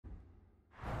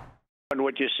And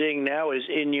what you're seeing now is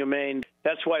inhumane.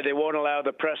 That's why they won't allow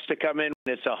the press to come in.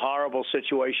 It's a horrible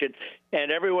situation.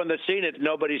 And everyone that's seen it,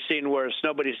 nobody's seen worse.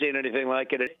 Nobody's seen anything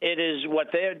like it. It is what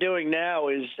they're doing now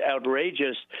is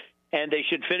outrageous, and they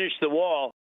should finish the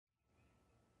wall.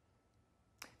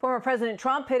 Former President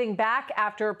Trump hitting back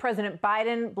after President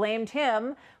Biden blamed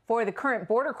him for the current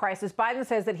border crisis. Biden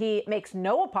says that he makes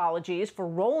no apologies for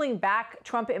rolling back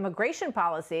Trump immigration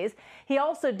policies. He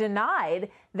also denied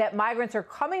that migrants are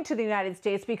coming to the United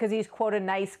States because he's, quote, a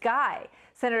nice guy.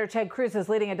 Senator Ted Cruz is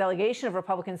leading a delegation of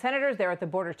Republican senators there at the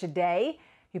border today.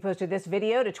 He posted this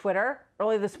video to Twitter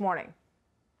early this morning.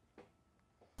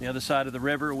 The other side of the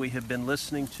river, we have been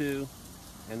listening to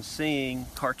and seeing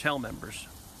cartel members,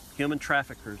 human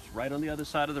traffickers right on the other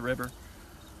side of the river,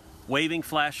 waving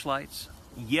flashlights,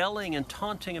 yelling and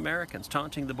taunting Americans,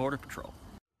 taunting the Border Patrol.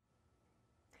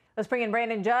 Let's bring in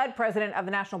Brandon Judd, president of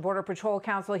the National Border Patrol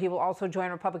Council. He will also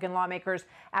join Republican lawmakers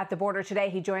at the border today.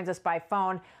 He joins us by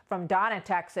phone from Donna,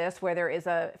 Texas, where there is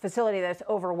a facility that's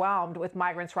overwhelmed with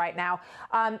migrants right now.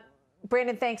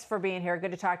 Brandon, thanks for being here.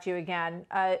 Good to talk to you again.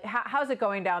 How's it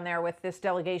going down there with this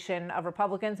delegation of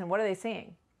Republicans, and what are they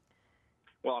seeing?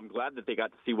 Well, I'm glad that they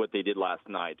got to see what they did last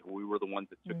night. We were the ones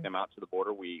that took them out to the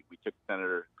border. We took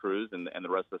Senator Cruz and the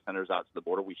rest of the senators out to the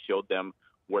border. We showed them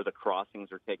where the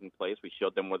crossings are taking place. We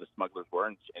showed them where the smugglers were.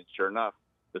 And sure enough,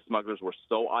 the smugglers were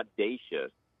so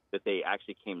audacious that they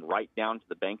actually came right down to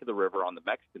the bank of the river on the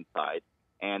Mexican side,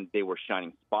 and they were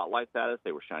shining spotlights at us.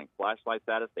 They were shining flashlights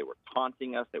at us. They were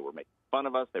taunting us. They were making fun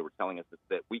of us. They were telling us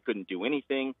that we couldn't do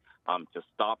anything to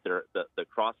stop the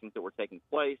crossings that were taking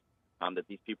place. That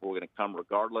these people were going to come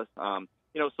regardless.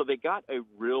 So they got a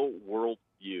real world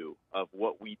view of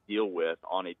what we deal with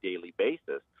on a daily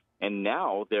basis. And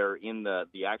now they're in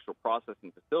the actual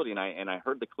processing facility. And I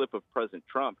heard the clip of President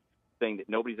Trump saying that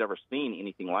nobody's ever seen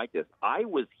anything like this. I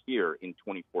was here in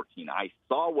 2014. I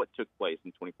saw what took place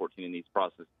in 2014 in these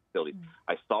processing facilities.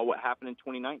 I saw what happened in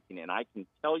 2019. And I can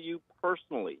tell you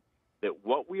personally that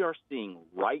what we are seeing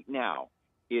right now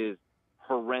is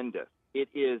horrendous. It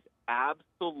is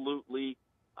absolutely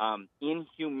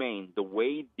inhumane the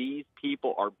way these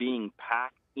people are being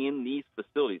packed in these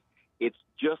facilities. It's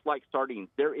just like sardines.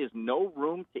 There is no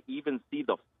room to even see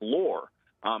the floor.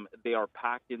 They are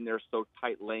packed in there so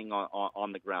tight, laying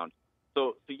on the ground.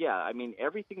 So yeah, I mean,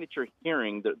 everything that you're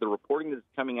hearing, the reporting that's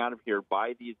coming out of here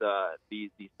by these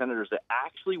senators that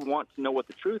actually want to know what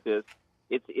the truth is,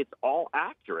 it's all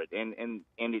accurate, and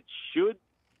it should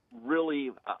really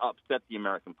upset the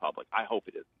American public. I hope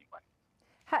it is anyway.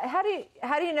 How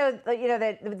do you know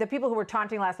that the people who were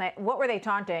taunting last night, what were they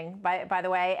taunting, by the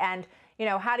way? And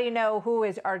how do you know who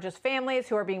are just families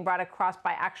who are being brought across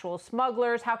by actual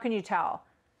smugglers? How can you tell?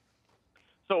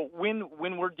 So when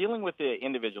we're dealing with the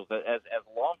individuals, as a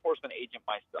law enforcement agent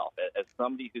myself, as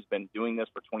somebody who's been doing this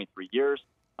for 23 years,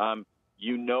 when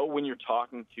you're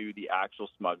talking to the actual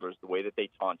smugglers, the way that they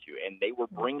taunt you, and they were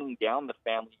bringing down the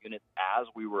family units as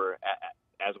we were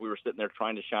sitting there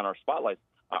trying to shine our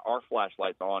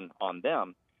flashlights on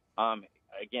them.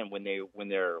 Again, when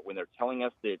they're telling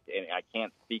us that, and I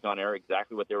can't speak on air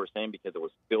exactly what they were saying because it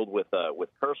was filled with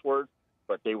curse words,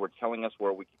 but they were telling us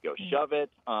where we could go shove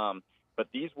it. But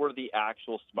these were the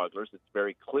actual smugglers. It's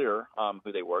very clear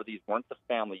who they were. These weren't the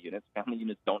family units. Family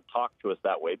units don't talk to us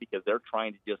that way because they're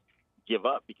trying to just give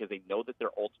up because they know that they're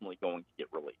ultimately going to get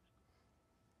released.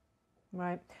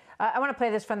 Right. I want to play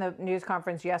this from the news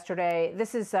conference yesterday.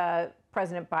 This is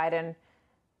President Biden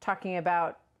talking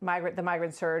about the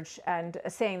migrant surge and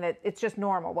saying that it's just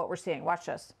normal what we're seeing. Watch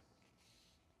this.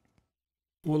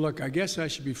 Well, look, I guess I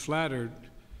should be flattered.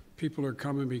 People are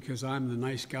coming because I'm the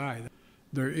nice guy.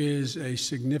 There is a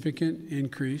significant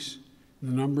increase in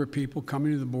the number of people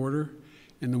coming to the border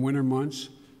in the winter months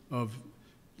of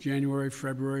January,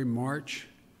 February, March.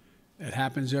 It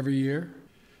happens every year.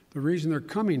 The reason they're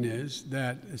coming is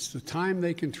that it's the time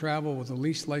they can travel with the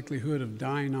least likelihood of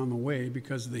dying on the way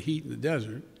because of the heat in the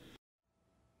desert.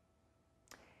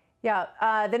 Yeah,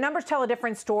 the numbers tell a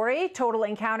different story. Total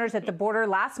encounters at the border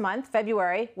last month,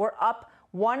 February, were up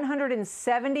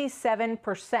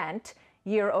 177%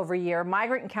 year over year.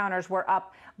 Migrant encounters were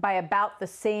up by about the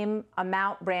same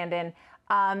amount, Brandon.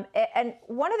 And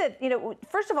one of the,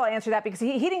 first of all, answer that because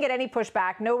he didn't get any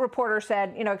pushback. No reporter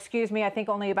said, excuse me, I think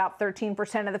only about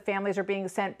 13% of the families are being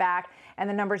sent back. And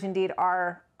the numbers indeed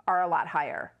are a lot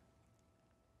higher.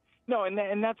 No, and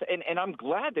I'm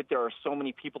glad that there are so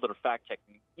many people that are fact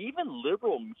checking. Even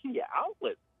liberal media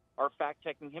outlets are fact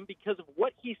checking him because of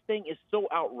what he's saying is so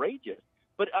outrageous.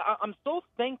 But I'm so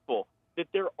thankful that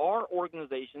there are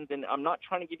organizations, and I'm not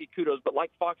trying to give you kudos, but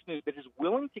like Fox News, that is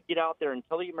willing to get out there and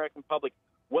tell the American public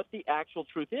what the actual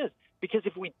truth is. Because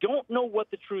if we don't know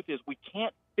what the truth is, we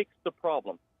can't fix the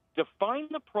problem. Define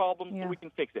the problem so we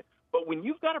can fix it. But when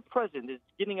you've got a president that's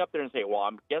getting up there and saying, well,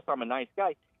 I guess I'm a nice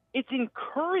guy, it's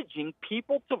encouraging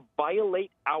people to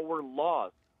violate our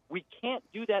laws. We can't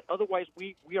do that. Otherwise,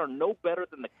 we are no better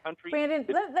than the country. Brandon,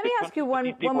 let me ask you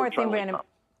one more thing, Brandon.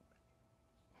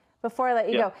 Before I let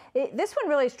you go, this one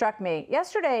really struck me.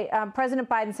 Yesterday, President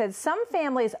Biden said some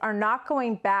families are not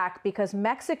going back because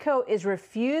Mexico is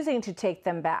refusing to take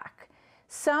them back.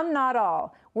 Some, not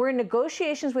all. We're in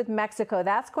negotiations with Mexico.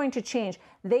 That's going to change.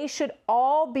 They should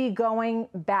all be going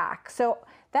back. So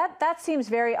that seems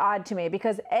very odd to me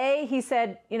because, A, he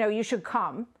said, you should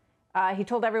come. He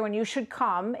told everyone you should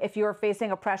come if you're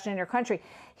facing oppression in your country.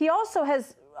 He also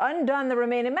has undone the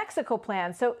Remain in Mexico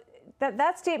plan. So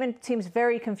that statement seems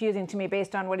very confusing to me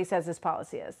based on what he says his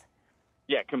policy is.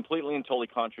 Yeah, completely and totally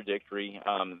contradictory.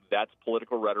 That's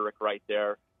political rhetoric right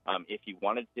there. If he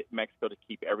wanted Mexico to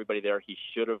keep everybody there, he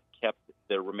should have kept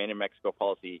the Remain in Mexico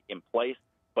policy in place,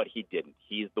 but he didn't.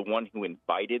 He's the one who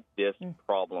invited this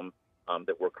problem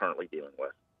that we're currently dealing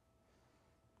with.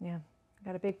 Yeah,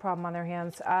 got a big problem on their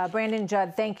hands. Brandon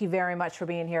Judd, thank you very much for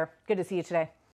being here. Good to see you today.